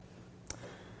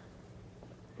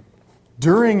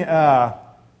During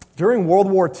World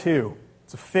War II,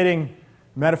 it's a fitting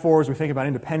metaphor as we think about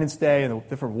Independence Day and the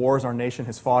different wars our nation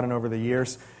has fought in over the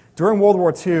years. During World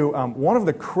War II, one of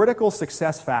the critical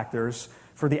success factors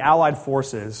for the Allied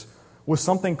forces was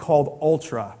something called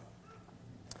Ultra.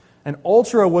 And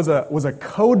Ultra was a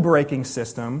code-breaking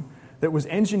system that was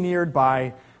engineered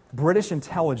by British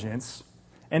intelligence,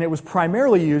 and it was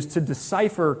primarily used to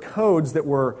decipher codes that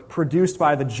were produced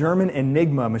by the German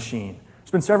Enigma machine.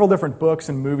 There's been several different books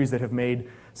and movies that have made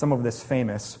some of this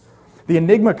famous. The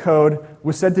Enigma code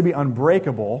was said to be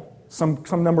unbreakable,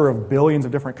 some number of billions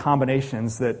of different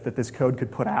combinations that this code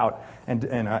could put out and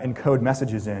encode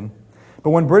messages in.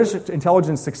 But when British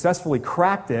intelligence successfully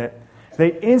cracked it,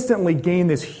 they instantly gained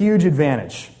this huge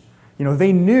advantage.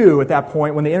 They knew at that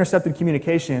point, when they intercepted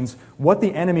communications, what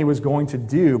the enemy was going to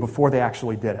do before they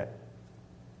actually did it.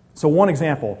 So one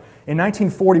example, in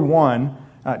 1941,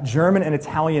 German and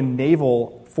Italian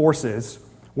naval forces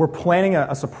were planning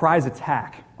a surprise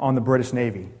attack on the British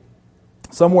Navy,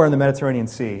 somewhere in the Mediterranean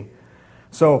Sea.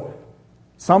 So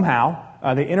somehow,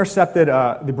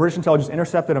 the British intelligence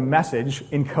intercepted a message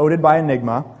encoded by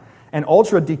Enigma, and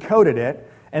Ultra decoded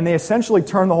it, and they essentially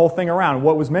turned the whole thing around.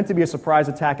 What was meant to be a surprise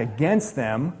attack against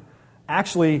them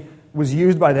actually was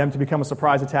used by them to become a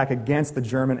surprise attack against the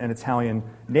German and Italian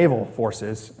naval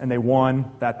forces, and they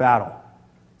won that battle.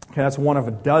 Okay, that's one of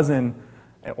a dozen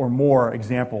or more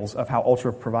examples of how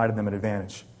Ultra provided them an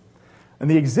advantage. And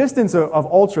the existence of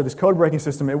Ultra, this code-breaking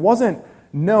system, it wasn't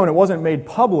known, it wasn't made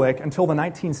public until the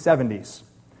 1970s.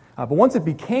 But once it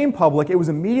became public, it was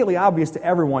immediately obvious to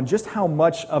everyone just how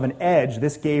much of an edge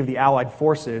this gave the Allied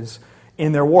forces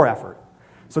in their war effort.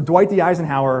 So Dwight D.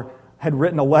 Eisenhower had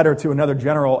written a letter to another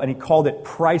general, and he called it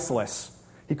priceless.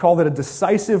 He called it a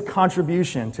decisive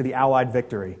contribution to the Allied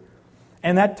victory.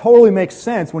 And that totally makes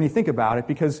sense when you think about it,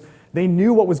 because they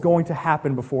knew what was going to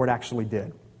happen before it actually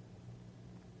did.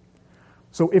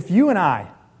 So if you and I,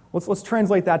 let's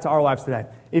translate that to our lives today.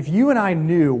 If you and I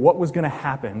knew what was going to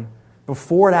happen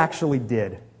before it actually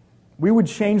did, we would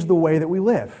change the way that we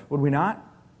live, would we not?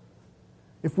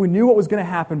 If we knew what was going to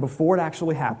happen before it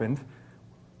actually happened,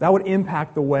 that would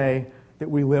impact the way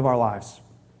that we live our lives.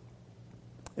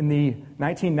 In the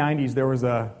 1990s, there was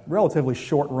a relatively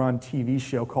short-run TV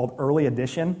show called Early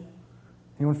Edition.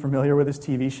 Anyone familiar with this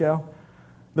TV show?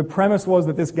 The premise was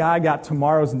that this guy got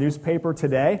tomorrow's newspaper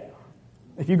today.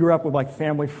 If you grew up with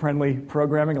family-friendly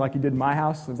programming like you did in my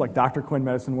house, it was like Dr. Quinn,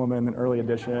 Medicine Woman, and Early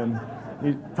Edition,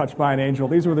 Touched by an Angel.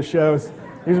 These were the shows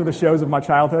of my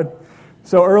childhood.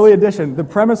 So Early Edition, the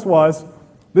premise was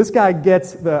this guy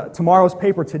gets tomorrow's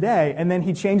paper today, and then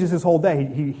he changes his whole day.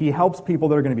 He helps people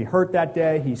that are going to be hurt that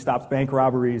day. He stops bank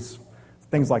robberies,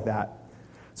 things like that.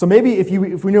 So maybe if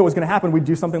we knew it was going to happen, we'd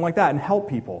do something like that and help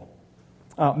people.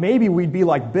 Maybe we'd be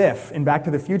like Biff in Back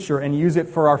to the Future and use it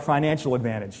for our financial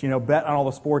advantage. Bet on all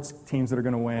the sports teams that are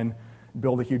going to win,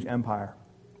 build a huge empire.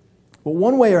 But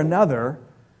one way or another,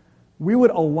 we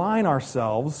would align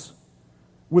ourselves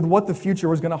with what the future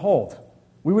was going to hold.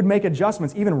 We would make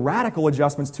adjustments, even radical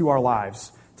adjustments to our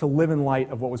lives to live in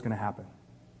light of what was going to happen.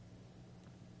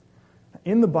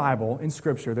 In the Bible, in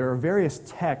Scripture, there are various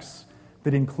texts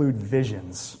that include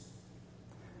visions.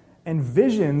 And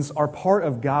visions are part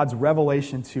of God's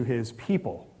revelation to His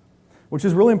people, which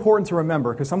is really important to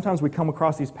remember, because sometimes we come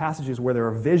across these passages where there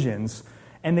are visions,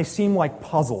 and they seem like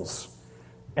puzzles,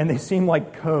 and they seem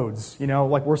like codes,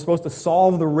 like we're supposed to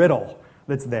solve the riddle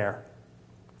that's there.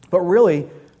 But really,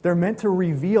 they're meant to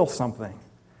reveal something.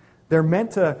 They're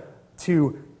meant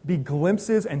to be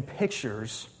glimpses and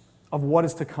pictures of what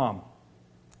is to come.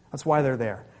 That's why they're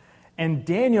there. And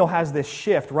Daniel has this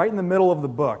shift right in the middle of the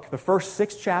book. The first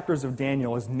 6 chapters of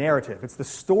Daniel is narrative. It's the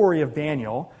story of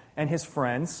Daniel and his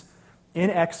friends in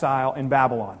exile in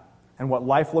Babylon, and what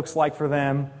life looks like for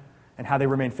them, and how they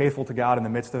remain faithful to God in the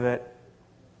midst of it.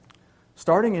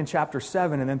 Starting in chapter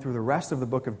 7 and then through the rest of the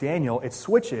book of Daniel, it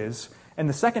switches, and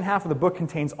the second half of the book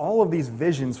contains all of these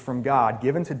visions from God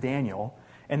given to Daniel,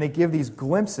 and they give these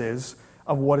glimpses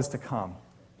of what is to come.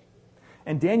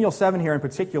 And Daniel 7 here in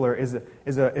particular is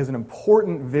an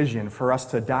important vision for us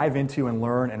to dive into and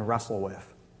learn and wrestle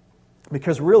with.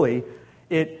 Because really,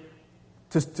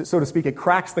 so to speak, it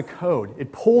cracks the code.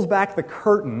 It pulls back the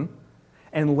curtain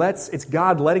and it's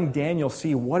God letting Daniel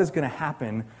see what is going to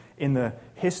happen in the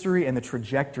history and the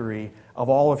trajectory of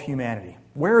all of humanity.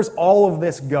 Where is all of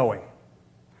this going?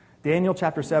 Daniel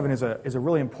chapter 7 is a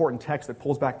really important text that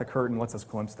pulls back the curtain and lets us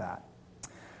glimpse that.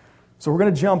 So we're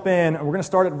going to jump in, and we're going to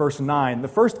start at verse 9. The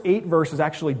first 8 verses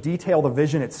actually detail the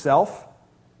vision itself.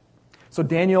 So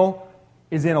Daniel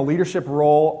is in a leadership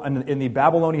role in the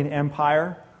Babylonian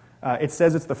Empire. It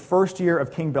says it's the first year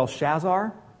of King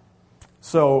Belshazzar.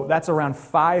 So that's around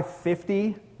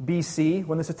 550 BC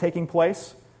when this is taking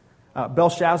place.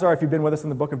 Belshazzar, if you've been with us in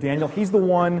the book of Daniel, he's the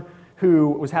one who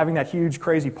was having that huge,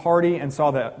 crazy party and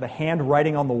saw the hand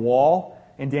writing on the wall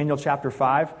in Daniel chapter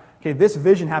 5. Okay, this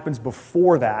vision happens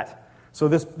before that. So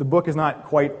the book is not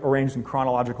quite arranged in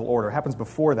chronological order. It happens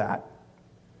before that.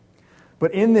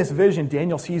 But in this vision,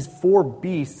 Daniel sees 4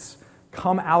 beasts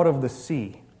come out of the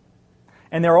sea.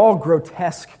 And they're all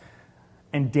grotesque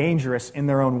and dangerous in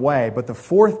their own way. But the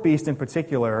 4th beast in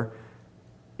particular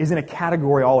is in a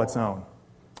category all its own.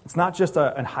 It's not just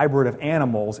a hybrid of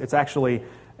animals. It's actually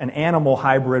an animal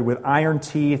hybrid with iron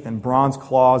teeth and bronze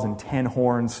claws and 10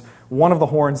 horns. One of the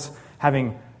horns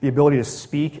having the ability to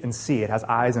speak and see. It has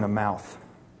eyes and a mouth.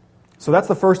 So that's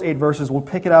the first 8 verses. We'll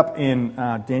pick it up in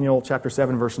Daniel chapter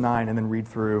 7, verse 9, and then read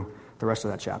through the rest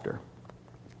of that chapter.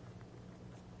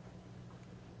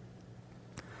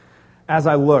 As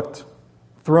I looked,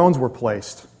 thrones were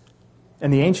placed,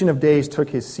 and the Ancient of Days took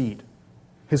his seat.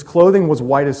 His clothing was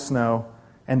white as snow,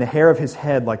 and the hair of his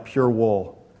head like pure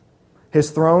wool.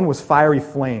 His throne was fiery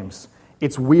flames.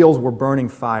 Its wheels were burning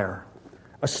fire.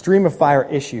 A stream of fire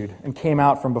issued and came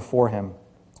out from before him.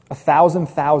 1,000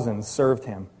 thousands served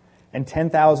him, and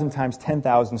 10,000 times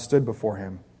 10,000 stood before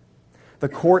him. The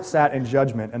court sat in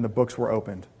judgment, and the books were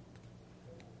opened.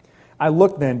 I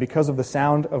looked then because of the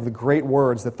sound of the great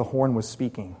words that the horn was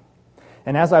speaking.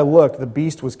 And as I looked, the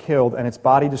beast was killed, and its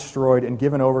body destroyed and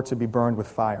given over to be burned with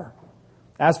fire.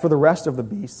 As for the rest of the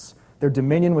beasts, their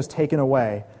dominion was taken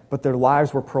away, but their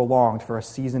lives were prolonged for a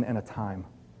season and a time.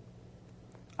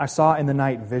 I saw in the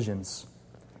night visions,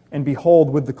 and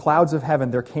behold, with the clouds of heaven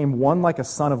there came one like a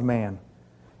son of man,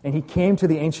 and he came to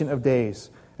the Ancient of Days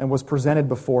and was presented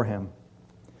before him.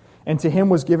 And to him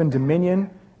was given dominion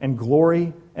and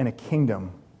glory and a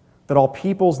kingdom, that all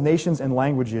peoples, nations, and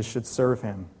languages should serve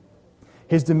him.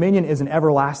 His dominion is an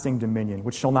everlasting dominion,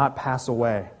 which shall not pass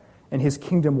away, and his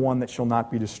kingdom one that shall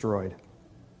not be destroyed.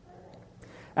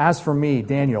 As for me,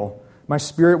 Daniel, my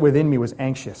spirit within me was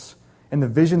anxious, and the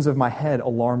visions of my head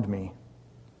alarmed me.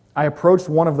 I approached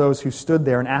one of those who stood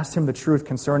there and asked him the truth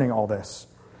concerning all this.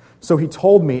 So he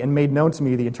told me and made known to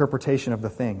me the interpretation of the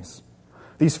things.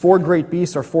 These 4 great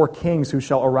beasts are 4 kings who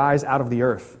shall arise out of the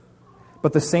earth.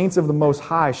 But the saints of the Most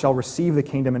High shall receive the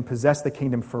kingdom and possess the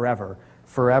kingdom forever,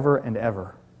 forever and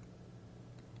ever.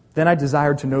 Then I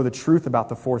desired to know the truth about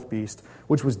the 4th beast,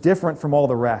 which was different from all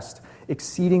the rest,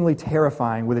 exceedingly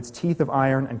terrifying, with its teeth of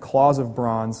iron and claws of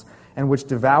bronze, and which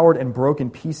devoured and broke in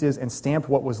pieces and stamped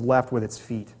what was left with its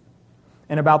feet.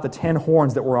 And about the 10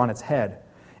 horns that were on its head,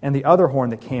 and the other horn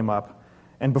that came up,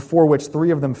 and before which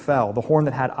 3 of them fell, the horn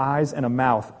that had eyes and a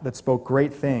mouth that spoke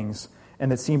great things,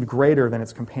 and that seemed greater than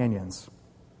its companions.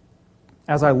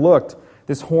 As I looked,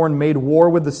 this horn made war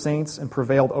with the saints and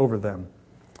prevailed over them,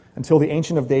 until the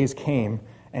Ancient of Days came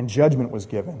and judgment was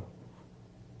given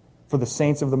for the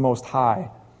saints of the Most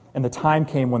High, and the time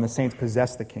came when the saints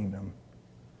possessed the kingdom.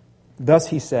 Thus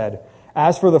he said,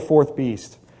 as for the 4th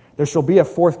beast, there shall be a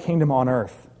 4th kingdom on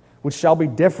earth, which shall be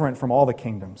different from all the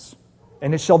kingdoms,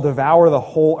 and it shall devour the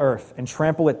whole earth, and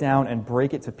trample it down, and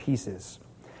break it to pieces.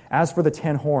 As for the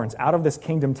 10 horns, out of this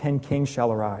kingdom 10 kings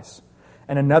shall arise,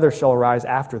 and another shall arise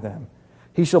after them.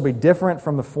 He shall be different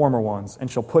from the former ones,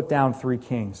 and shall put down 3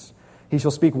 kings. He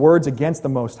shall speak words against the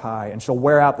Most High, and shall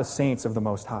wear out the saints of the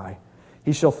Most High.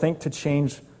 He shall think to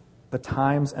change the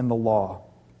times and the law,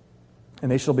 and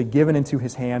they shall be given into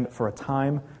his hand for a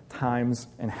time, times,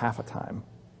 and half a time.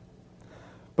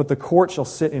 But the court shall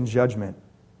sit in judgment,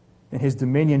 and his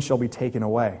dominion shall be taken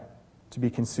away, to be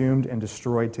consumed and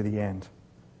destroyed to the end.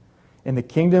 And the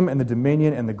kingdom and the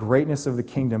dominion and the greatness of the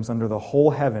kingdoms under the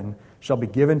whole heaven shall be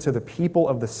given to the people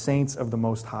of the saints of the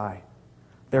Most High.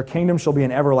 Their kingdom shall be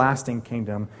an everlasting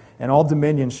kingdom, and all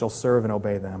dominions shall serve and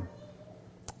obey them.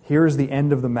 Here is the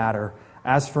end of the matter.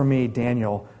 As for me,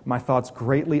 Daniel, my thoughts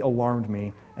greatly alarmed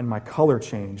me, and my color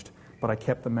changed, but I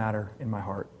kept the matter in my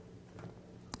heart.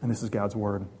 And this is God's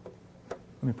word.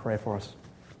 Let me pray for us.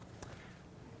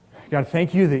 God,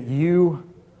 thank you that you,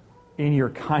 in your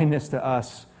kindness to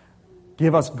us,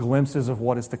 give us glimpses of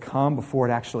what is to come before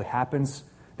it actually happens.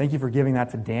 Thank you for giving that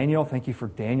to Daniel. Thank you for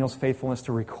Daniel's faithfulness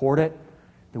to record it,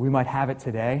 that we might have it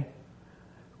today.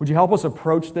 Would you help us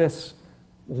approach this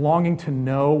longing to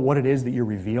know what it is that you're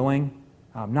revealing,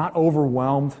 not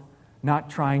overwhelmed, not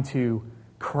trying to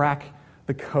crack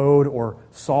the code or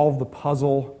solve the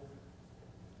puzzle,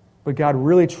 but God,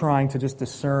 really trying to just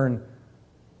discern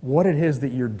what it is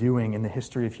that you're doing in the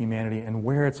history of humanity and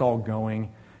where it's all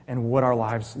going and what our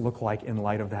lives look like in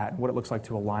light of that and what it looks like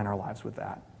to align our lives with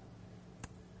that.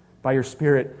 By your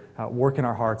Spirit, work in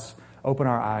our hearts, open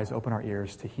our eyes, open our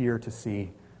ears to hear, to see.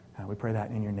 We pray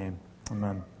that in your name.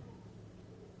 Amen.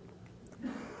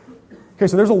 Okay,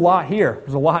 so there's a lot here.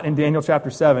 There's a lot in Daniel chapter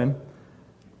 7.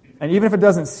 And even if it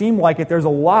doesn't seem like it, there's a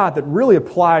lot that really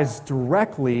applies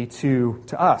directly to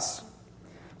us.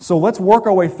 So let's work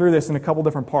our way through this in a couple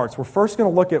different parts. We're first going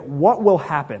to look at what will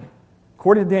happen.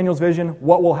 According to Daniel's vision,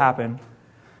 what will happen.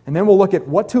 And then we'll look at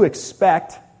what to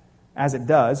expect as it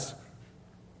does.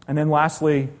 And then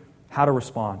lastly, how to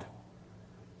respond.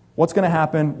 What's going to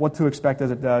happen, what to expect as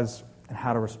it does, and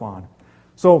how to respond.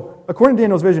 So, according to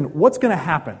Daniel's vision, what's going to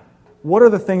happen? What are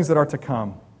the things that are to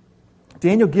come?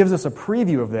 Daniel gives us a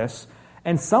preview of this,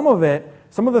 and some of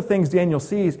the things Daniel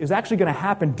sees is actually going to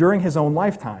happen during his own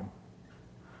lifetime.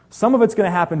 Some of it's going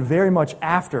to happen very much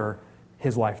after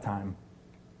his lifetime.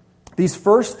 These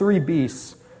first three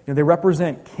beasts, they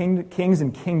represent kings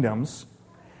and kingdoms,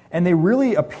 and they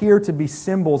really appear to be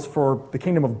symbols for the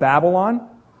kingdom of Babylon,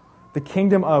 the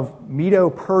kingdom of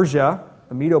Medo-Persia,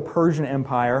 the Medo-Persian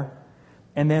Empire,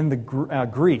 and then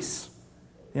Greece,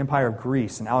 the Empire of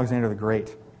Greece, and Alexander the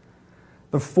Great.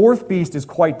 The fourth beast is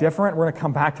quite different. We're going to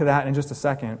come back to that in just a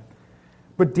second.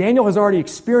 But Daniel has already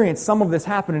experienced some of this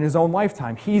happen in his own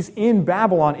lifetime. He's in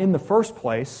Babylon in the first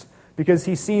place because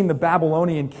he's seen the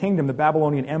Babylonian kingdom, the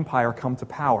Babylonian Empire, come to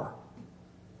power.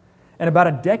 And about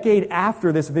a decade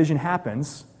after this vision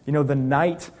happens, the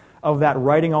night of that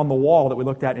writing on the wall that we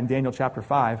looked at in Daniel chapter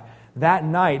 5, that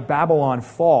night Babylon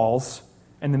falls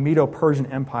and the Medo-Persian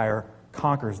Empire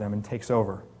conquers them and takes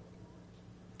over.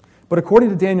 But according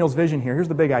to Daniel's vision here, here's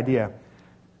the big idea.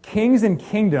 Kings and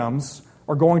kingdoms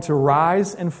are going to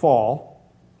rise and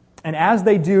fall, and as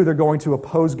they do, they're going to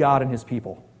oppose God and His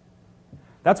people.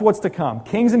 That's what's to come.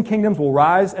 Kings and kingdoms will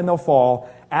rise and they'll fall.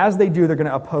 As they do, they're going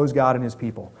to oppose God and His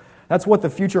people. That's what the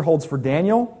future holds for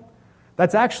Daniel.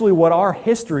 That's actually what our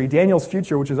history, Daniel's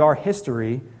future, which is our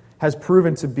history, has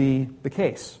proven to be the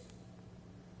case.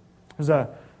 There's an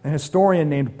historian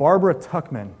named Barbara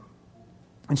Tuchman,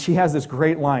 and she has this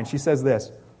great line. She says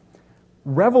this: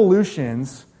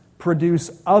 revolutions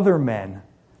produce other men,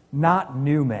 not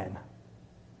new men.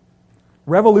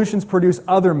 Revolutions produce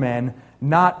other men,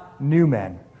 not new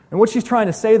men. And what she's trying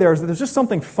to say there is that there's just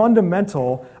something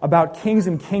fundamental about kings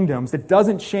and kingdoms that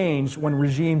doesn't change when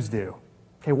regimes do.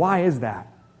 Okay, why is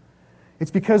that?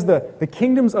 It's because the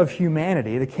kingdoms of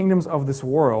humanity, the kingdoms of this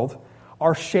world,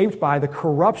 are shaped by the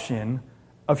corruption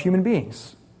of human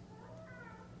beings.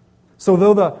 So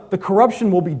though the corruption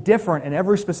will be different in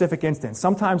every specific instance,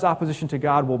 sometimes opposition to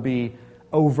God will be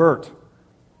overt,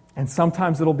 and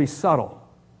sometimes it'll be subtle,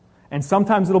 and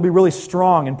sometimes it'll be really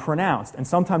strong and pronounced, and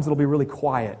sometimes it'll be really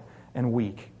quiet and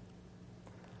weak.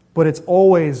 But it's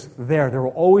always there. There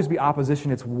will always be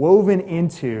opposition. It's woven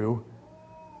into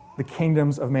the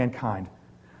kingdoms of mankind.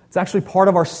 It's actually part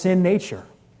of our sin nature.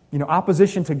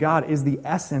 Opposition to God is the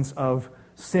essence of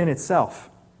sin itself.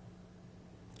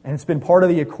 And it's been part of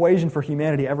the equation for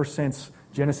humanity ever since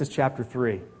Genesis chapter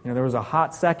 3. There was a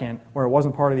hot second where it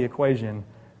wasn't part of the equation,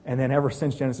 and then ever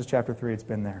since Genesis chapter 3, it's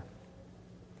been there.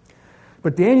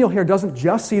 But Daniel here doesn't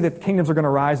just see that kingdoms are going to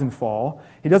rise and fall.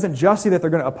 He doesn't just see that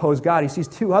they're going to oppose God. He sees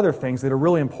two other things that are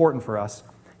really important for us.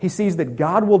 He sees that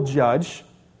God will judge,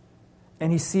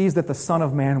 and he sees that the Son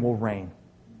of Man will reign.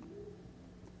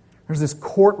 There's this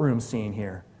courtroom scene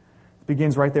here. It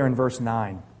begins right there in verse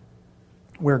 9,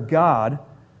 where God,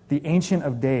 the Ancient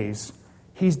of Days,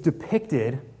 he's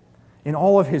depicted in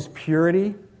all of his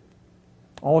purity,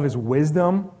 all of his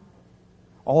wisdom,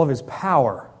 all of his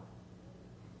power.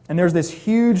 And there's this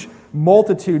huge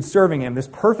multitude serving him, this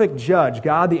perfect judge,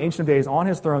 God, the Ancient of Days, on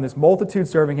his throne, this multitude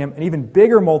serving him, an even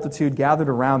bigger multitude gathered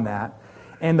around that.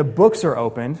 And the books are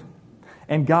opened,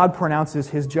 and God pronounces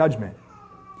his judgment.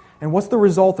 And what's the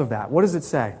result of that? What does it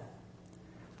say?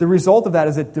 The result of that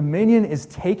is that dominion is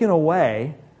taken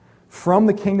away from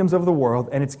the kingdoms of the world,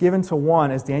 and it's given to one,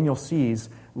 as Daniel sees,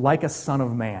 like a son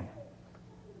of man.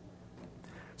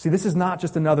 See, this is not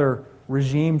just another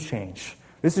regime change.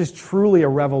 This is truly a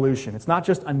revolution. It's not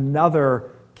just another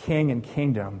king and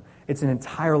kingdom. It's an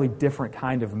entirely different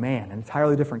kind of man, an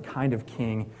entirely different kind of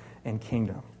king and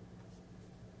kingdom.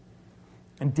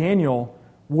 And Daniel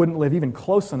wouldn't live even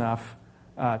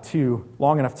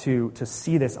long enough to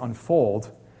see this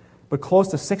unfold. But close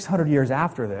to 600 years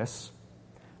after this,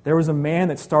 there was a man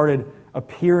that started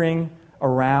appearing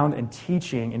around and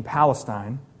teaching in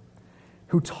Palestine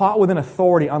who taught with an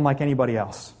authority unlike anybody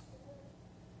else.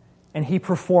 And he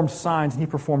performed signs and he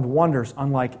performed wonders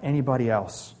unlike anybody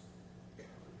else.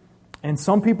 And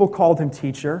some people called him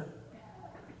teacher,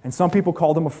 and some people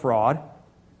called him a fraud,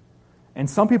 and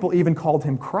some people even called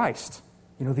him Christ,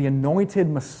 the anointed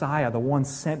Messiah, the one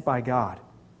sent by God.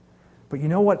 But you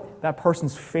know what that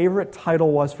person's favorite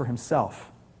title was for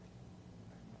himself?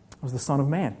 was the Son of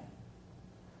Man.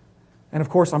 And of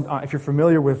course, if you're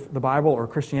familiar with the Bible or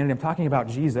Christianity, I'm talking about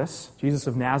Jesus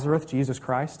of Nazareth, Jesus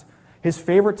Christ. His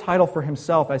favorite title for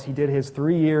himself as he did his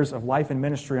 3 years of life and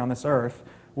ministry on this earth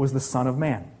was the Son of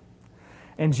Man.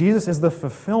 And Jesus is the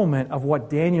fulfillment of what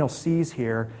Daniel sees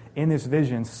here in this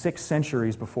vision 6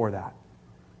 centuries before that.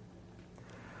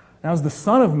 Now, as the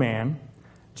Son of Man,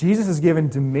 Jesus is given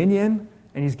dominion,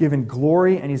 and he's given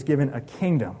glory, and he's given a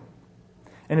kingdom.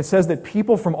 And it says that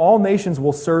people from all nations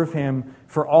will serve him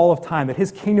for all of time, that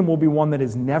his kingdom will be one that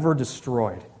is never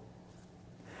destroyed.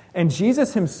 And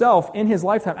Jesus himself, in his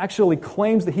lifetime, actually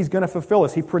claims that he's going to fulfill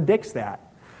this. He predicts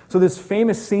that. So this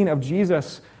famous scene of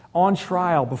Jesus on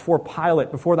trial before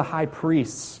Pilate, before the high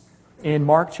priests, in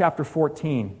Mark chapter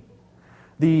 14,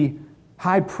 the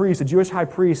high priest, the Jewish high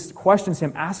priest, questions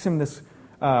him, asks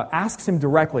him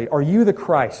directly, "Are you the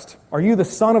Christ? Are you the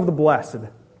Son of the Blessed?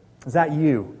 Is that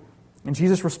you?" And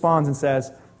Jesus responds and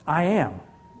says, "I am."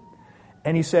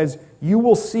 And he says, "You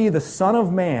will see the Son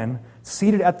of Man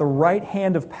seated at the right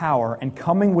hand of power and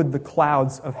coming with the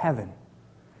clouds of heaven."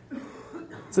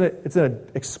 It's an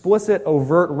explicit,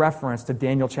 overt reference to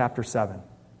Daniel chapter 7.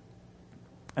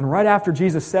 And right after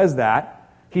Jesus says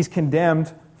that, he's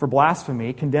condemned for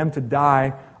blasphemy, condemned to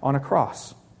die on a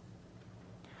cross.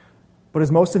 But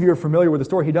as most of you are familiar with the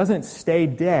story, he doesn't stay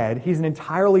dead. He's an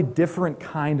entirely different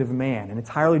kind of man, an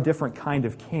entirely different kind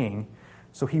of king.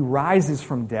 So he rises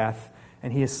from death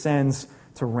and he ascends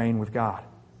to reign with God.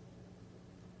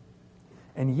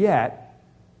 And yet,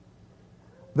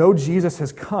 though Jesus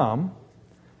has come,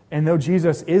 and though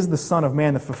Jesus is the Son of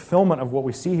Man, the fulfillment of what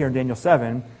we see here in Daniel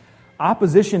 7,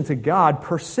 opposition to God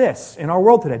persists in our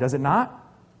world today, does it not?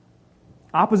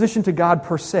 Opposition to God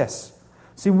persists.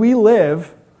 See, we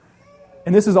live,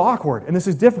 and this is awkward, and this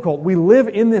is difficult, we live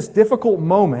in this difficult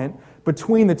moment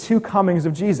between the two comings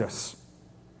of Jesus.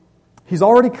 He's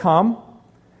already come,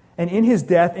 and in his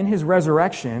death, in his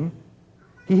resurrection,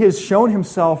 he has shown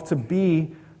himself to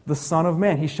be the Son of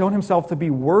Man. He's shown himself to be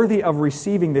worthy of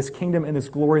receiving this kingdom and this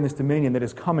glory and this dominion that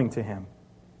is coming to him.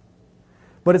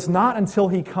 But it's not until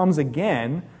he comes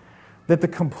again that the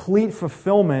complete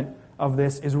fulfillment of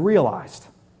this is realized.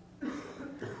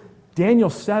 Daniel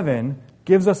 7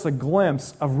 gives us a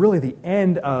glimpse of really the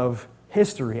end of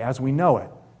history as we know it.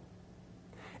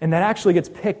 And that actually gets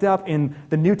picked up in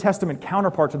the New Testament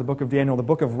counterpart to the book of Daniel, the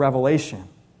book of Revelation.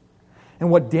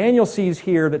 And what Daniel sees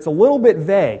here that's a little bit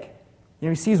vague,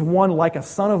 he sees one like a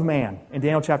son of man in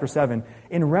Daniel chapter 7.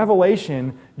 In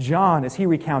Revelation, John, as he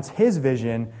recounts his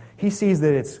vision, he sees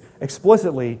that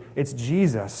it's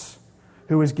Jesus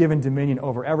who is given dominion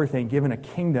over everything, given a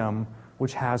kingdom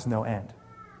which has no end.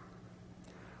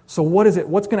 So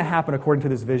what's going to happen according to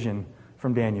this vision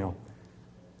from Daniel?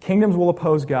 Kingdoms will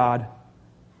oppose God.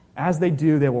 As they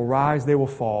do, they will rise, they will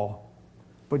fall.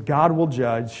 But God will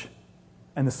judge,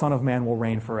 and the Son of Man will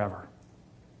reign forever.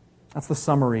 That's the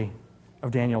summary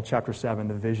of Daniel chapter 7,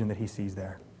 the vision that he sees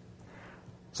there.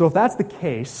 So if that's the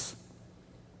case,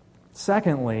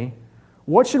 secondly,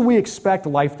 what should we expect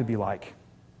life to be like?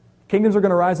 Kingdoms are going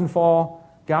to rise and fall.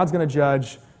 God's going to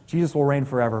judge. Jesus will reign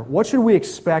forever. What should we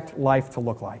expect life to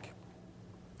look like?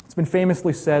 It's been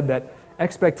famously said that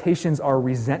expectations are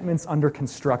resentments under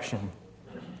construction.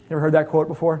 You ever heard that quote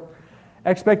before?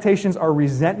 Expectations are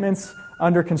resentments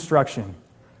under construction.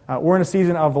 We're in a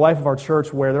season of the life of our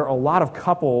church where there are a lot of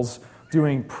couples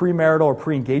doing premarital or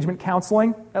pre-engagement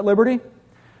counseling at Liberty.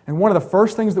 And one of the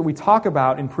first things that we talk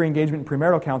about in pre-engagement and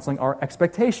premarital counseling are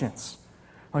expectations.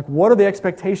 Like, what are the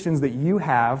expectations that you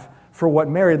have for what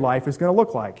married life is going to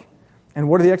look like? And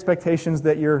what are the expectations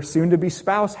that your soon-to-be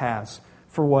spouse has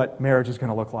for what marriage is going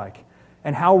to look like?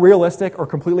 And how realistic or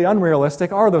completely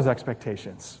unrealistic are those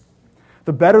expectations?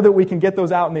 The better that we can get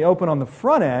those out in the open on the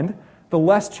front end, the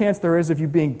less chance there is of you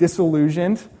being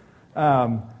disillusioned,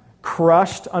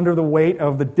 crushed under the weight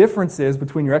of the differences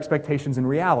between your expectations and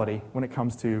reality when it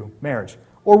comes to marriage,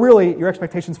 or really your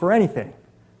expectations for anything.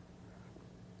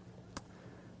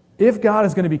 If God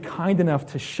is going to be kind enough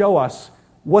to show us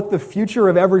what the future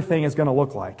of everything is going to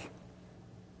look like,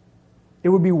 it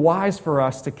would be wise for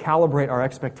us to calibrate our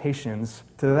expectations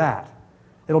to that.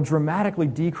 It'll dramatically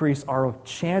decrease our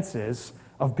chances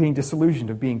of being disillusioned,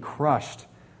 of being crushed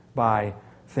by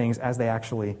things as they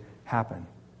actually happen.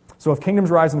 So if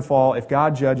kingdoms rise and fall, if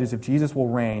God judges, if Jesus will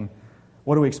reign,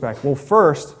 what do we expect? Well,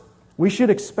 first, we should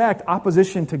expect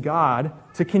opposition to God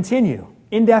to continue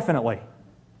indefinitely.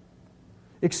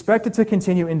 Expect it to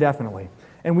continue indefinitely.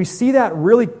 And we see that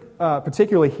really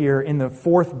particularly here in the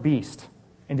fourth beast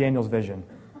in Daniel's vision.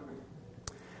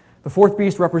 The fourth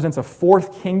beast represents a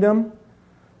fourth kingdom.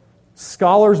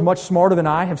 Scholars much smarter than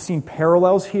I have seen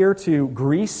parallels here to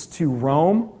Greece, to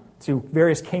Rome, to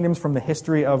various kingdoms from the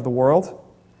history of the world.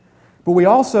 But we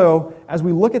also, as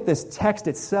we look at this text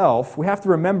itself, we have to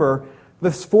remember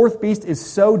this fourth beast is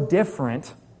so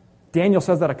different. Daniel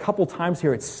says that a couple times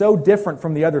here. It's so different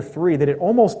from the other three that it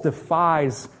almost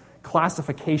defies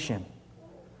classification.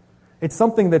 It's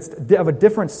something that's of a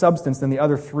different substance than the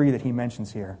other three that he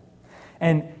mentions here.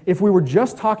 And if we were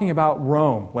just talking about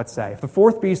Rome, let's say, if the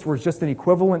fourth beast was just an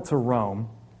equivalent to Rome,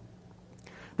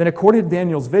 then according to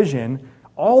Daniel's vision,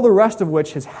 all the rest of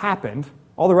which has happened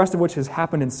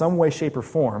in some way, shape, or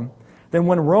form, then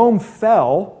when Rome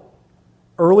fell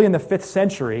early in the 5th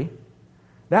century,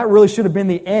 that really should have been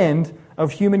the end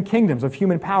of human kingdoms, of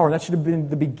human power. That should have been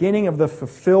the beginning of the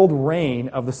fulfilled reign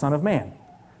of the Son of Man.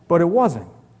 But it wasn't.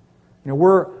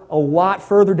 We're a lot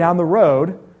further down the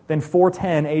road than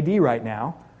 410 AD right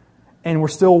now, and we're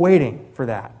still waiting for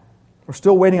that. We're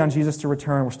still waiting on Jesus to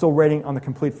return. We're still waiting on the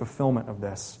complete fulfillment of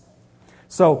this.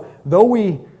 So, though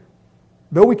we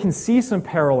can see some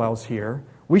parallels here,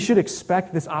 we should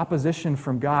expect this opposition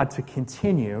from God to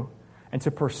continue and to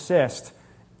persist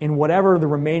in whatever the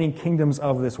remaining kingdoms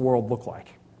of this world look like.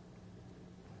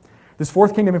 This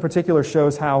fourth kingdom in particular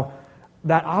shows how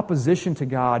that opposition to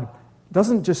God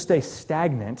doesn't just stay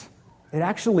stagnant, it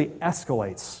actually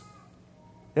escalates.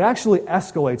 It actually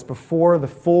escalates before the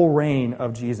full reign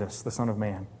of Jesus, the Son of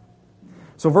Man.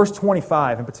 So verse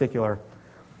 25 in particular,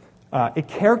 it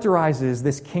characterizes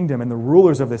this kingdom and the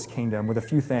rulers of this kingdom with a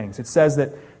few things. It says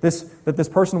that this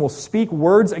person will speak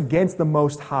words against the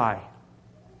Most High.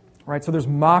 Right? So there's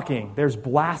mocking, there's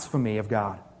blasphemy of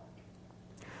God.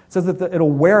 It says that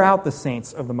it'll wear out the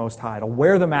saints of the Most High. It'll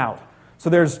wear them out. So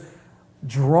there's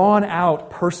drawn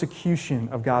out persecution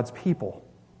of God's people.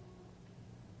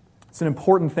 It's an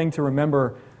important thing to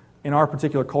remember in our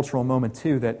particular cultural moment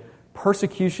too, that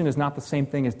persecution is not the same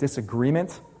thing as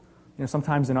disagreement.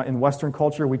 Sometimes in Western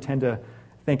culture we tend to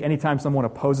think anytime someone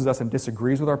opposes us and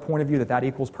disagrees with our point of view that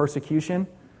equals persecution.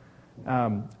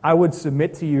 I would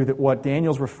submit to you that what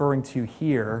Daniel's referring to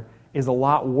here is a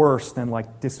lot worse than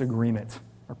like disagreement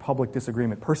or public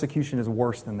disagreement. Persecution is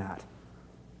worse than that.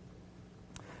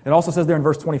 It also says there in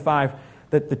verse 25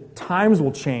 that the times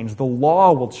will change, the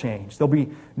law will change. There'll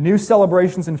be new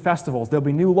celebrations and festivals. There'll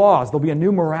be new laws. There'll be a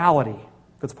new morality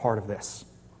that's part of this.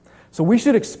 So we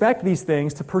should expect these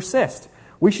things to persist.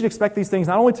 We should expect these things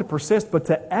not only to persist, but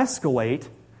to escalate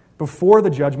before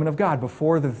the judgment of God,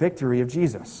 before the victory of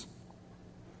Jesus.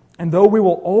 And though we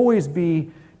will always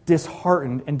be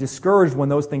disheartened and discouraged when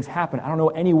those things happen, I don't know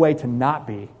any way to not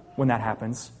be when that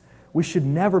happens, we should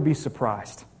never be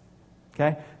surprised.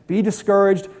 Okay? Be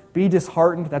discouraged, be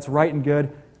disheartened, that's right and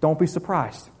good. Don't be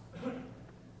surprised.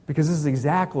 Because this is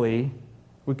exactly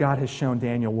what God has shown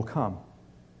Daniel will come.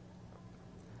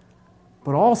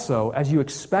 But also, as you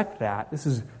expect that, this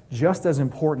is just as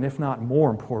important, if not more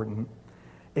important,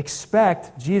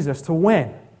 expect Jesus to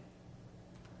win.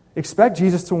 Expect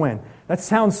Jesus to win. That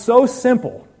sounds so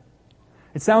simple.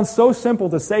 It sounds so simple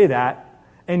to say that,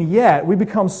 and yet we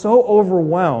become so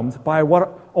overwhelmed by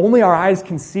what only our eyes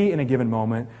can see in a given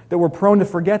moment that we're prone to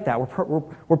forget that.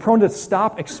 We're prone to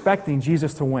stop expecting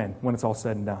Jesus to win when it's all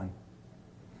said and done.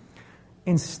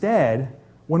 Instead,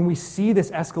 when we see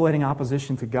this escalating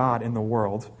opposition to God in the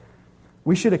world,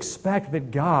 we should expect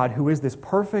that God, who is this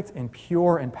perfect and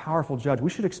pure and powerful judge, we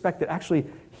should expect that actually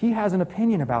He has an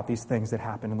opinion about these things that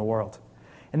happen in the world,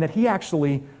 and that He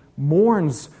actually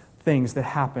mourns things that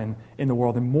happen in the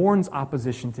world and mourns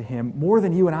opposition to Him more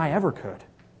than you and I ever could.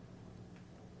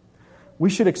 We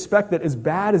should expect that as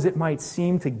bad as it might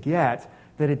seem to get,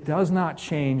 that it does not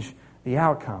change the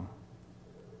outcome.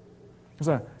 There's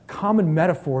a common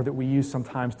metaphor that we use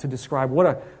sometimes to describe what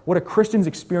a Christian's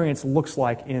experience looks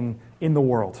like in the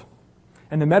world.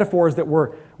 And the metaphor is that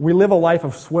we live a life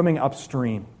of swimming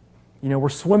upstream. We're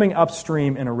swimming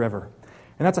upstream in a river.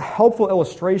 And that's a helpful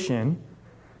illustration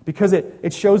because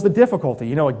it shows the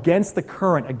difficulty, against the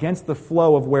current, against the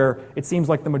flow of where it seems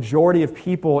like the majority of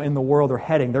people in the world are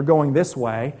heading. They're going this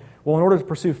way. Well, in order to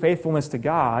pursue faithfulness to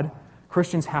God,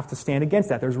 Christians have to stand against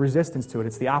that. There's resistance to it.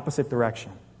 It's the opposite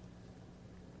direction.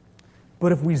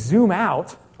 But if we zoom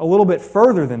out a little bit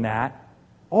further than that,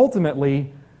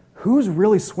 ultimately, who's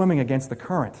really swimming against the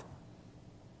current?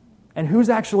 And who's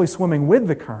actually swimming with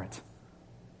the current?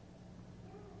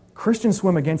 Christians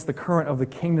swim against the current of the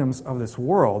kingdoms of this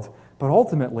world, but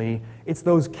ultimately, it's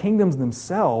those kingdoms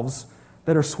themselves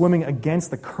that are swimming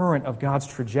against the current of God's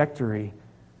trajectory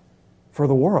for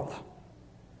the world.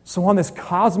 So on this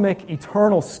cosmic,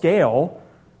 eternal scale,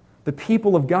 the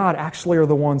people of God actually are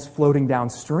the ones floating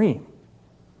downstream,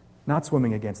 not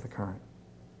swimming against the current.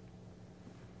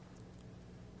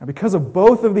 Now, because of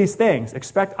both of these things,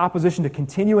 expect opposition to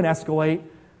continue and escalate,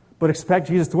 but expect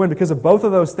Jesus to win because of both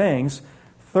of those things.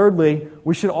 Thirdly,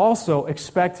 we should also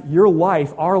expect your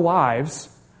life, our lives,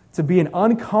 to be an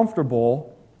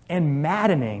uncomfortable and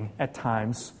maddening, at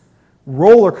times,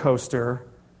 roller coaster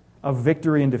of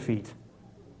victory and defeat.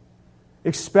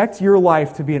 Expect your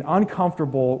life to be an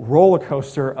uncomfortable roller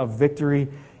coaster of victory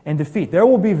and defeat. There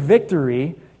will be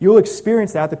victory. You'll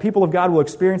experience that. The people of God will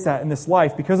experience that in this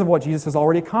life because of what Jesus has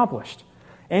already accomplished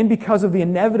and because of the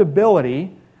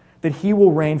inevitability that He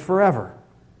will reign forever.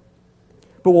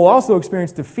 But we'll also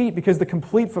experience defeat because the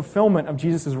complete fulfillment of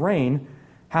Jesus' reign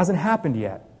hasn't happened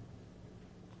yet.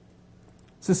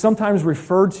 This is sometimes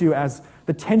referred to as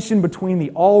the tension between the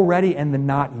already and the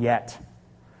not yet.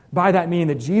 By that meaning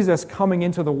that Jesus coming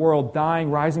into the world,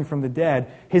 dying, rising from the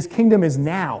dead, His kingdom is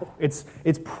now. It's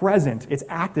present, it's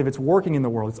active, it's working in the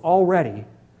world, it's already.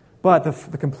 But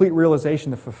the complete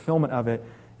realization, the fulfillment of it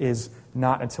is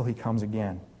not until He comes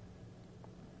again.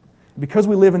 Because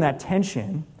we live in that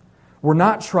tension, we're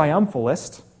not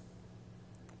triumphalist.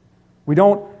 We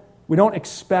don't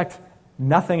expect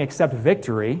nothing except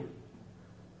victory.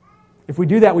 If we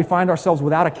do that, we find ourselves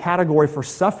without a category for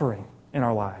suffering in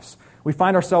our lives. We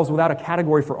find ourselves without a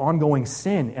category for ongoing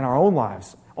sin in our own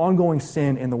lives, ongoing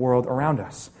sin in the world around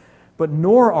us. But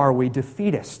nor are we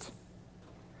defeatist.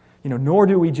 Nor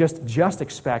do we just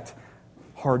expect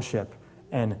hardship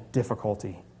and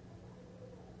difficulty.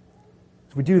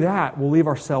 If we do that, we'll leave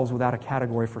ourselves without a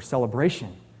category for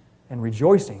celebration and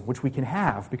rejoicing, which we can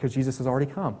have because Jesus has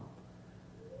already come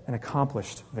and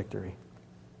accomplished victory.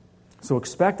 So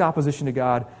expect opposition to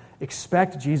God,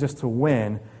 expect Jesus to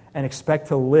win, and expect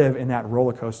to live in that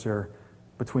roller coaster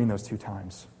between those two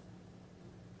times.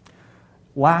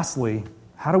 Lastly,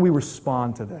 how do we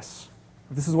respond to this?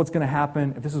 If this is what's going to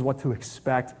happen, if this is what to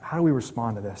expect, how do we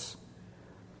respond to this?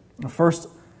 First,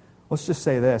 let's just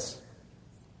say this.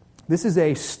 This is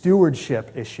a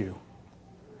stewardship issue.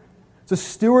 It's a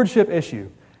stewardship issue.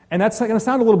 And that's going to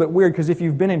sound a little bit weird because if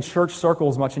you've been in church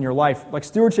circles much in your life, like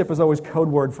stewardship is always code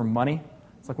word for money.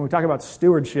 It's like when we talk about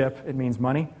stewardship, it means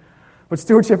money. But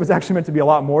stewardship is actually meant to be a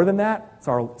lot more than that. It's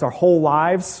our whole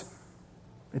lives.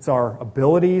 It's our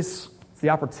abilities. It's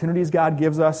the opportunities God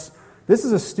gives us. This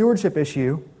is a stewardship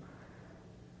issue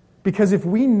because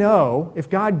if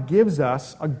God gives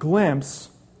us a glimpse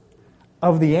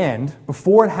of the end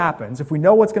before it happens, if we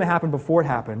know what's going to happen before it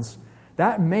happens,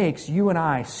 that makes you and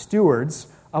I stewards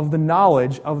of the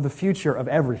knowledge of the future of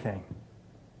everything.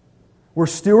 We're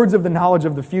stewards of the knowledge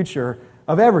of the future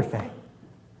of everything.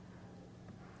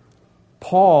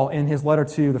 Paul, in his letter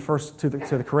to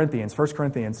the Corinthians, 1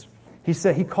 Corinthians,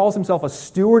 he calls himself a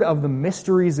steward of the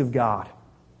mysteries of God.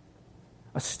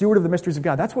 A steward of the mysteries of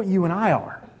God. That's what you and I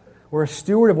are. We're a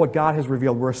steward of what God has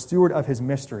revealed. We're a steward of His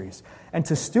mysteries. And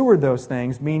to steward those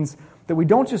things means that we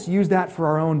don't just use that for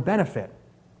our own benefit.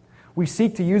 We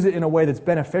seek to use it in a way that's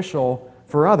beneficial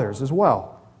for others as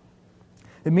well.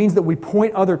 It means that we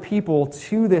point other people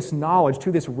to this knowledge,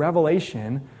 to this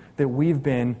revelation that we've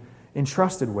been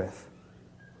entrusted with.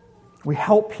 We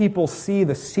help people see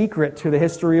the secret to the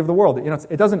history of the world.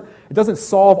 It doesn't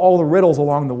solve all the riddles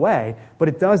along the way, but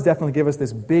it does definitely give us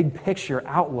this big picture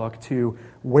outlook to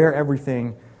where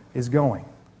everything is going.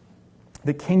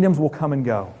 That kingdoms will come and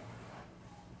go.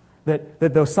 That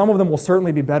though some of them will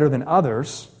certainly be better than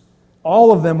others,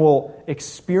 all of them will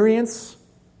experience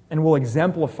and will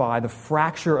exemplify the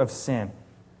fracture of sin.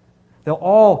 They'll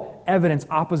all evidence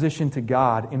opposition to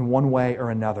God in one way or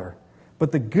another.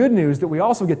 But the good news that we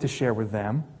also get to share with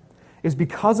them is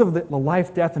because of the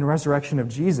life, death, and resurrection of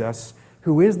Jesus,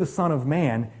 who is the Son of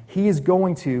Man, He is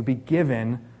going to be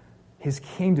given His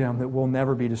kingdom that will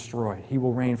never be destroyed. He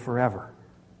will reign forever.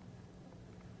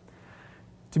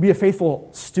 To be a faithful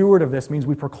steward of this means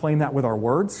we proclaim that with our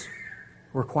words.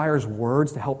 It requires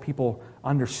words to help people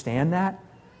understand that.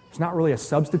 There's not really a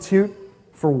substitute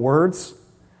for words.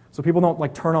 So people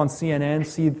don't turn on CNN,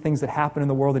 see things that happen in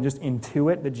the world and just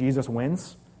intuit that Jesus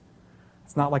wins.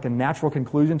 It's not like a natural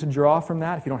conclusion to draw from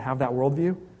that if you don't have that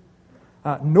worldview.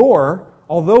 Nor,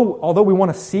 although we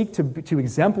want to seek to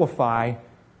exemplify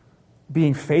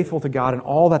being faithful to God and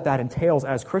all that entails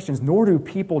as Christians, nor do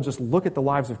people just look at the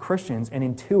lives of Christians and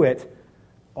intuit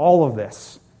all of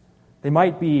this. They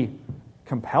might be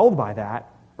compelled by that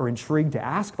or intrigued to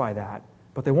ask by that,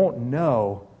 but they won't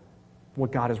know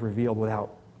what God has revealed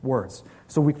without words.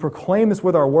 So we proclaim this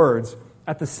with our words.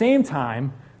 At the same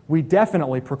time, we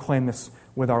definitely proclaim this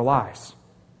with our lives.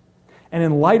 And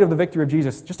in light of the victory of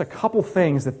Jesus, just a couple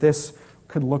things that this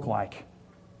could look like.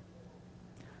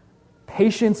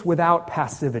 Patience without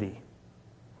passivity.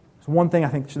 It's one thing I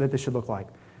think that this should look like.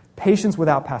 Patience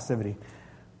without passivity.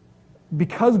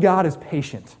 Because God is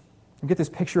patient, We get this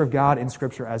picture of God in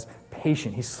Scripture as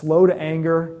patient. He's slow to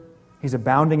anger. He's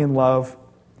abounding in love.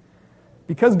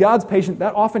 Because God's patient,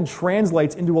 that often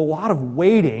translates into a lot of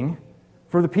waiting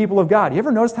for the people of God. You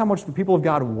ever noticed how much the people of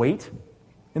God wait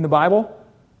in the Bible?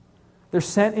 They're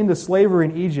sent into slavery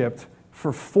in Egypt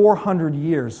for 400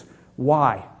 years.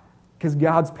 Why? Because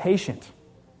God's patient.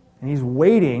 And He's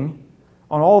waiting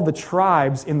on all of the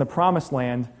tribes in the Promised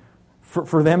Land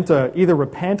for them to either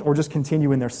repent or just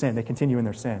continue in their sin. They continue in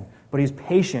their sin. But He's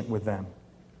patient with them.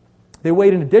 They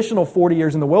wait an additional 40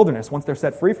 years in the wilderness once they're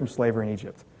set free from slavery in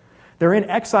Egypt. They're in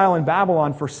exile in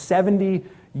Babylon for 70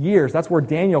 years. That's where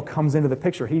Daniel comes into the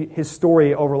picture. His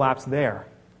story overlaps there.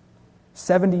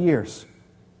 70 years.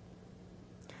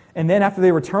 And then after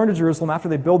they return to Jerusalem, after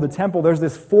they build the temple, there's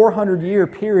this 400-year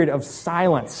period of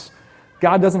silence.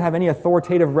 God doesn't have any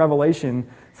authoritative revelation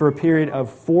for a period of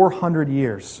 400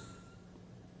 years.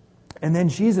 And then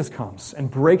Jesus comes and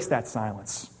breaks that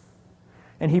silence.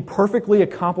 And He perfectly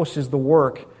accomplishes the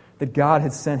work that God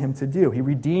had sent Him to do. He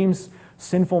redeems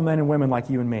sinful men and women like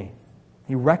you and me.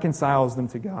 He reconciles them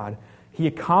to God. He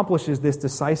accomplishes this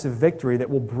decisive victory that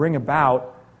will bring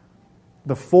about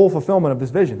the full fulfillment of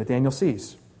this vision that Daniel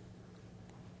sees.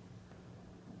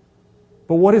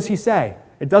 But what does He say?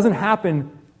 It doesn't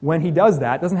happen when He does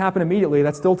that. It doesn't happen immediately.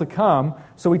 That's still to come.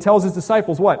 So He tells His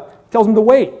disciples what? He tells them to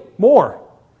wait more.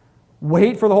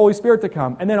 Wait for the Holy Spirit to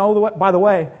come. And then, by the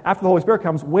way, after the Holy Spirit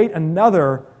comes, wait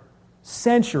another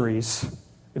centuries,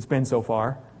 it's been so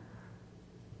far,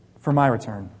 for my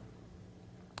return.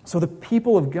 So the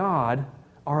people of God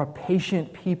are a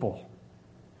patient people.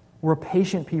 We're a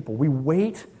patient people. We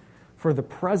wait for the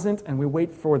present and we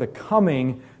wait for the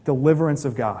coming deliverance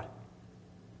of God.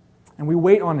 And we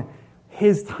wait on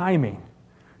His timing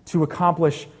to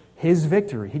accomplish His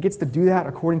victory. He gets to do that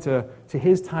according to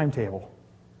His timetable.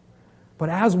 But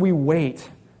as we wait,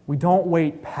 we don't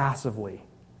wait passively.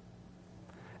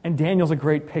 And Daniel's a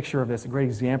great picture of this, a great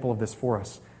example of this for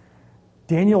us.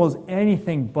 Daniel is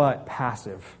anything but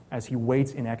passive as he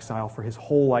waits in exile for his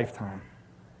whole lifetime.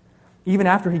 Even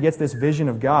after he gets this vision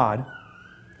of God,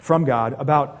 from God,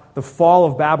 about the fall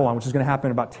of Babylon, which is going to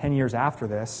happen about 10 years after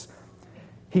this,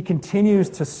 he continues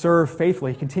to serve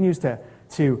faithfully. He continues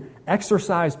to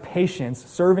exercise patience,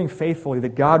 serving faithfully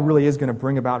that God really is going to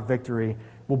bring about victory,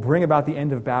 will bring about the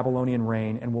end of Babylonian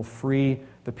reign, and will free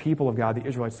the people of God, the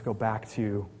Israelites, to go back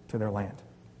to their land.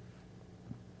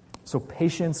 So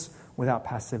patience without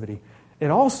passivity. It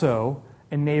also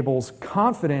enables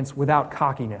confidence without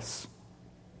cockiness.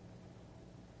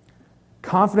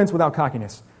 Confidence without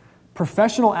cockiness.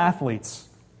 Professional athletes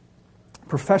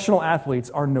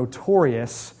are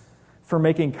notorious for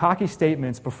making cocky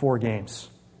statements before games.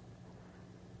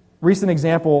 Recent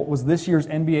example was this year's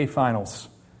NBA Finals.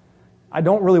 I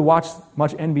don't really watch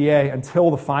much NBA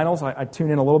until the finals. I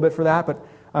tune in a little bit for that, but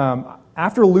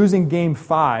after losing Game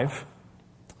 5,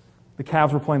 the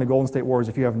Cavs were playing the Golden State Warriors.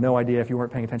 If you have no idea, if you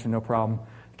weren't paying attention, no problem.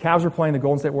 The Cavs were playing the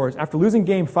Golden State Warriors. After losing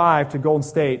Game 5 to Golden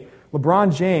State,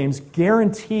 LeBron James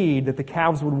guaranteed that the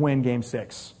Cavs would win Game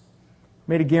 6.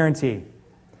 Made a guarantee.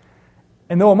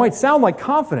 And though it might sound like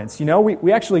confidence,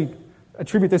 we actually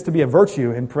attribute this to be a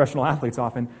virtue in professional athletes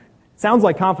often. It sounds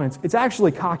like confidence. It's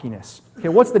actually cockiness. Okay,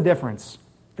 what's the difference?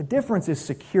 The difference is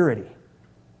security.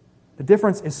 The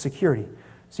difference is security.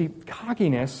 See,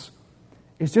 cockiness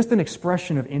is just an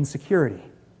expression of insecurity.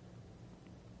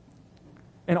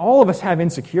 And all of us have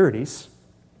insecurities.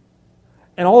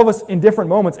 And all of us, in different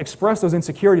moments, express those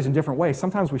insecurities in different ways.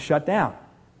 Sometimes we shut down.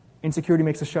 Insecurity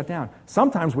makes us shut down.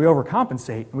 Sometimes we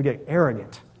overcompensate and we get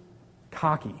arrogant,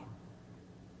 cocky.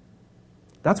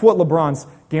 That's what LeBron's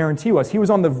guarantee was. He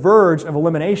was on the verge of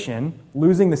elimination,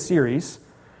 losing the series.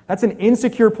 That's an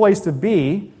insecure place to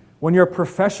be when you're a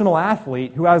professional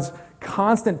athlete who has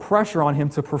constant pressure on him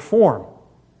to perform.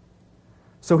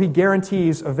 So he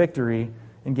guarantees a victory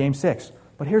in Game 6.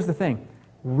 But here's the thing.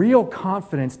 Real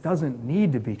confidence doesn't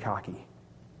need to be cocky.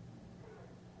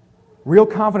 Real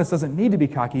confidence doesn't need to be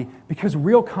cocky because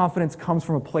real confidence comes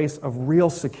from a place of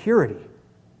real security.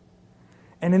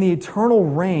 And in the eternal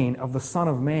reign of the Son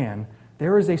of Man,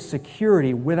 there is a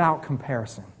security without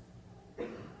comparison.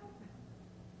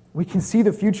 We can see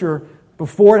the future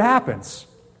before it happens,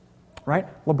 right?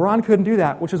 LeBron couldn't do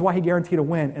that, which is why he guaranteed a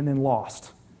win and then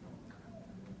lost.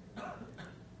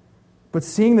 But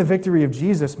seeing the victory of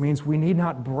Jesus means we need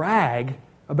not brag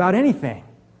about anything.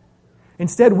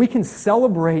 Instead, we can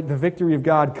celebrate the victory of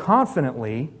God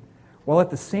confidently while at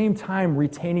the same time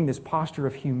retaining this posture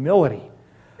of humility,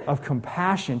 of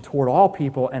compassion toward all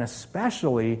people, and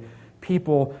especially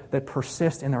people that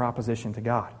persist in their opposition to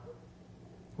God.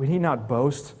 We need not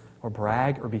boast or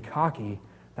brag or be cocky.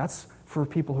 That's for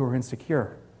people who are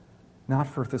insecure. not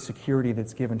for the security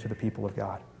that's given to the people of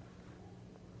God.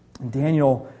 And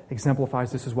Daniel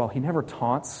exemplifies this as well. He never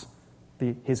taunts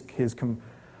his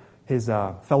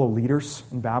fellow leaders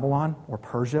in Babylon or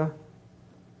Persia.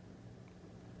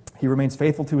 He remains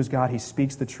faithful to his God. He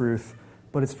speaks the truth,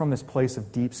 but it's from this place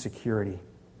of deep security.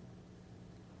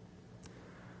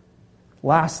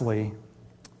 Lastly,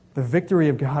 the victory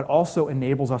of God also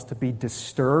enables us to be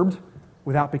disturbed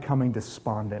without becoming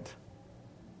despondent.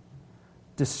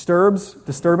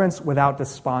 Disturbance without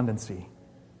despondency.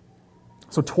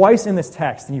 So twice in this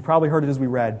text, and you probably heard it as we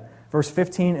read, verse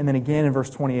 15 and then again in verse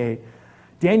 28,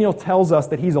 Daniel tells us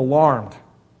that he's alarmed,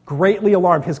 greatly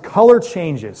alarmed. His color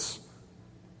changes.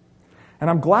 And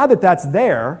I'm glad that that's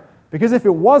there, because if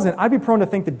it wasn't, I'd be prone to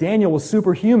think that Daniel was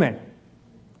superhuman.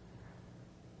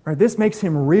 Right? This makes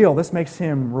him real. This makes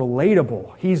him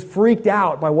relatable. He's freaked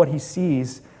out by what he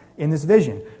sees in this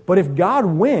vision. But if God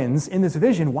wins in this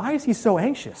vision, why is he so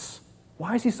anxious?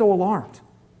 Why is he so alarmed?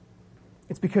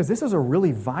 It's because this is a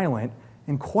really violent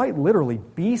and quite literally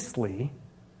beastly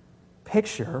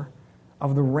picture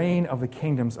of the reign of the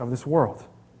kingdoms of this world.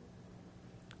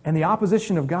 And the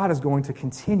opposition of God is going to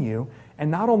continue,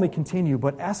 and not only continue,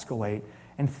 but escalate.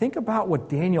 And think about what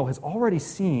Daniel has already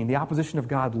seen the opposition of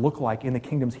God look like in the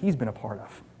kingdoms he's been a part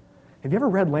of. Have you ever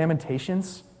read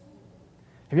Lamentations?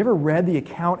 Have you ever read the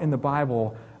account in the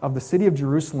Bible of the city of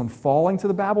Jerusalem falling to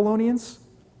the Babylonians?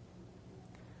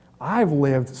 I've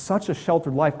lived such a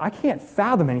sheltered life, I can't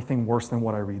fathom anything worse than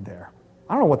what I read there.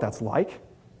 I don't know what that's like.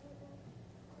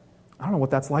 I don't know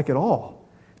what that's like at all.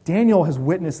 Daniel has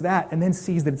witnessed that and then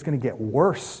sees that it's going to get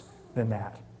worse than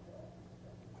that.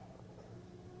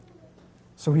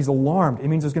 So he's alarmed. It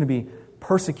means there's going to be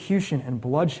persecution and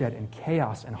bloodshed and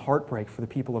chaos and heartbreak for the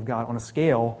people of God on a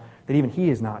scale that even he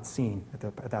has not seen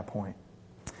at that point.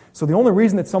 So the only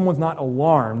reason that someone's not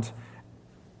alarmed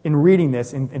in reading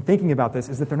this and thinking about this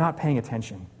is that they're not paying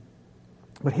attention.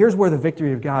 But here's where the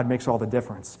victory of God makes all the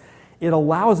difference. It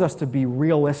allows us to be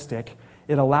realistic.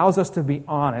 It allows us to be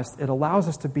honest. It allows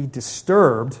us to be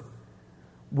disturbed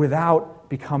without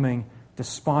becoming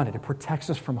despondent. It protects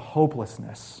us from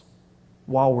hopelessness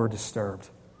while we're disturbed.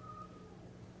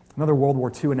 Another World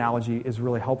War II analogy is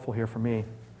really helpful here for me.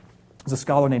 There's a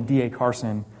scholar named D.A.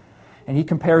 Carson, and he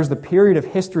compares the period of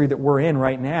history that we're in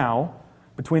right now,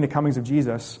 between the comings of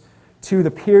Jesus, to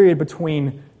the period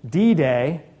between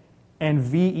D-Day and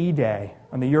VE Day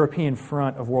on the European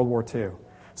front of World War II.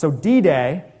 So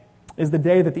D-Day is the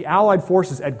day that the Allied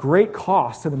forces, at great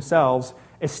cost to themselves,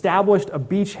 established a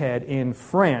beachhead in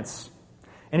France.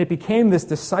 And it became this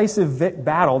decisive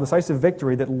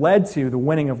victory that led to the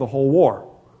winning of the whole war.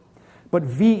 But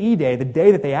VE Day, the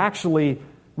day that they actually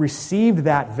received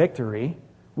that victory,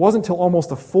 wasn't until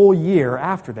almost a full year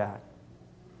after that.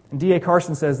 And D.A.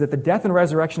 Carson says that the death and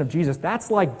resurrection of Jesus, that's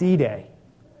like D-Day.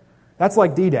 That's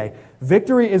like D-Day.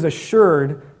 Victory is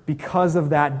assured because of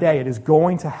that day. It is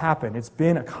going to happen. It's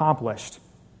been accomplished.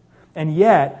 And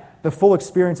yet, the full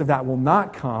experience of that will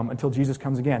not come until Jesus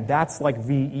comes again. That's like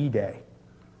VE Day.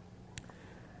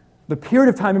 The period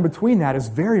of time in between that is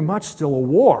very much still a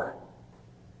war.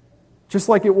 Just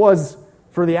like it was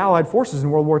for the Allied forces in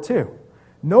World War II.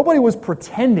 Nobody was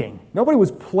pretending. Nobody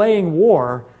was playing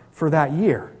war for that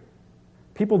year.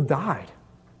 People died.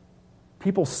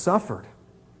 People suffered.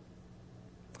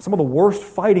 Some of the worst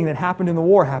fighting that happened in the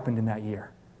war happened in that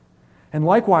year. And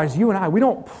likewise, you and I, we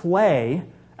don't play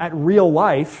at real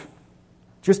life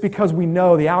just because we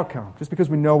know the outcome, just because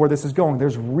we know where this is going.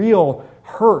 There's real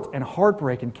hurt and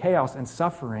heartbreak and chaos and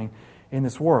suffering in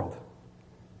this world.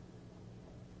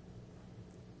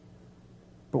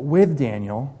 But with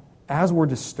Daniel, as we're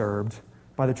disturbed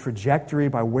by the trajectory,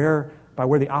 by where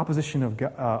the opposition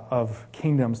of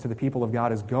kingdoms to the people of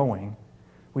God is going,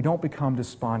 we don't become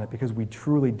despondent because we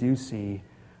truly do see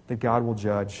that God will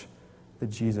judge, that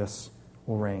Jesus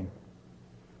will reign.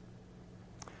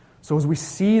 So as we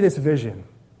see this vision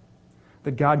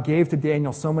that God gave to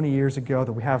Daniel so many years ago,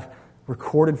 that we have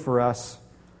recorded for us,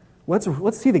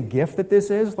 let's see the gift that this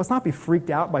is. Let's not be freaked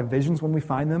out by visions when we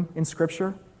find them in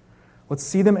Scripture. Let's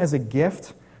see them as a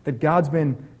gift that God's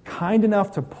been kind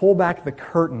enough to pull back the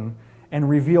curtain and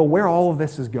reveal where all of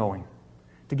this is going,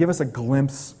 to give us a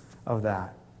glimpse of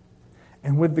that.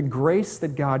 And with the grace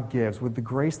that God gives, with the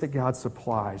grace that God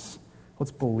supplies,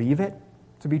 let's believe it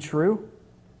to be true.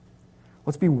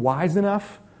 Let's be wise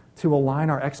enough to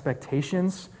align our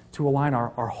expectations, to align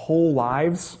our whole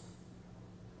lives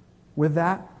with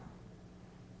that.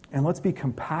 And let's be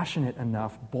compassionate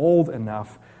enough, bold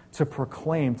enough to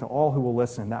proclaim to all who will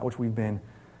listen that which we've been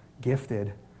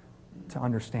gifted to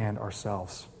understand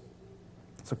ourselves.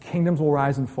 So kingdoms will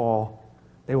rise and fall.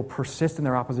 They will persist in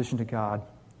their opposition to God.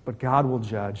 but God will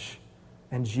judge,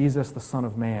 and Jesus, the Son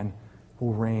of Man,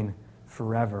 will reign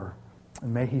forever.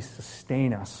 And may he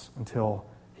sustain us until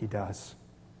he does.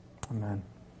 Amen.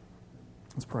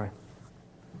 Let's pray.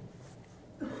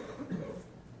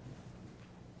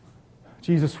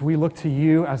 Jesus, we look to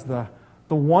you as the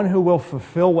one who will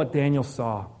fulfill what Daniel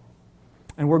saw.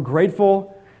 And we're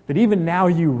grateful that even now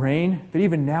you reign, that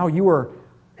even now you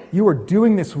are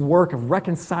doing this work of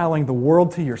reconciling the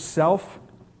world to yourself,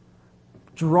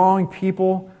 drawing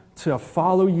people to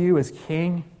follow you as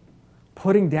king,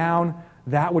 putting down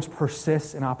that which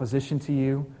persists in opposition to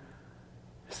you.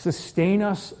 Sustain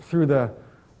us through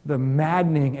the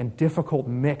maddening and difficult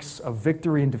mix of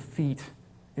victory and defeat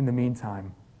in the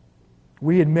meantime.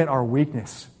 We admit our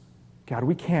weakness. God,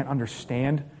 we can't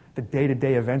understand the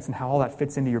day-to-day events and how all that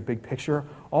fits into your big picture.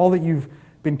 All that you've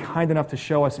been kind enough to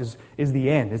show us is the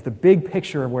end, is the big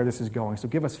picture of where this is going. So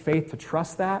give us faith to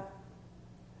trust that.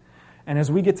 And as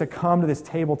we get to come to this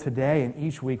table today and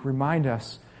each week, remind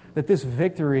us that this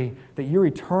victory, that your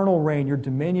eternal reign, your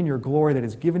dominion, your glory that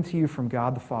is given to you from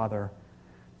God the Father,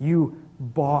 you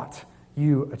bought,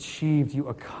 you achieved, you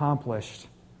accomplished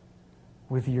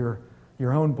with your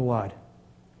own blood,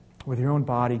 with your own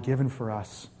body given for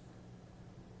us.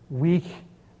 Weak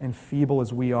and feeble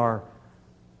as we are,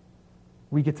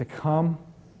 we get to come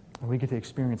and we get to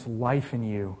experience life in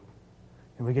you.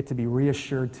 And we get to be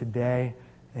reassured today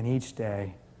and each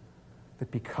day that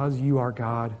because you are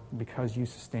God, because you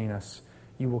sustain us,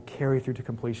 you will carry through to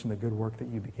completion the good work that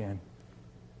you began.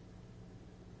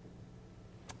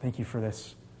 Thank you for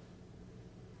this.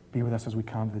 Be with us as we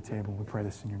come to the table. We pray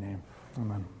this in your name.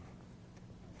 Amen.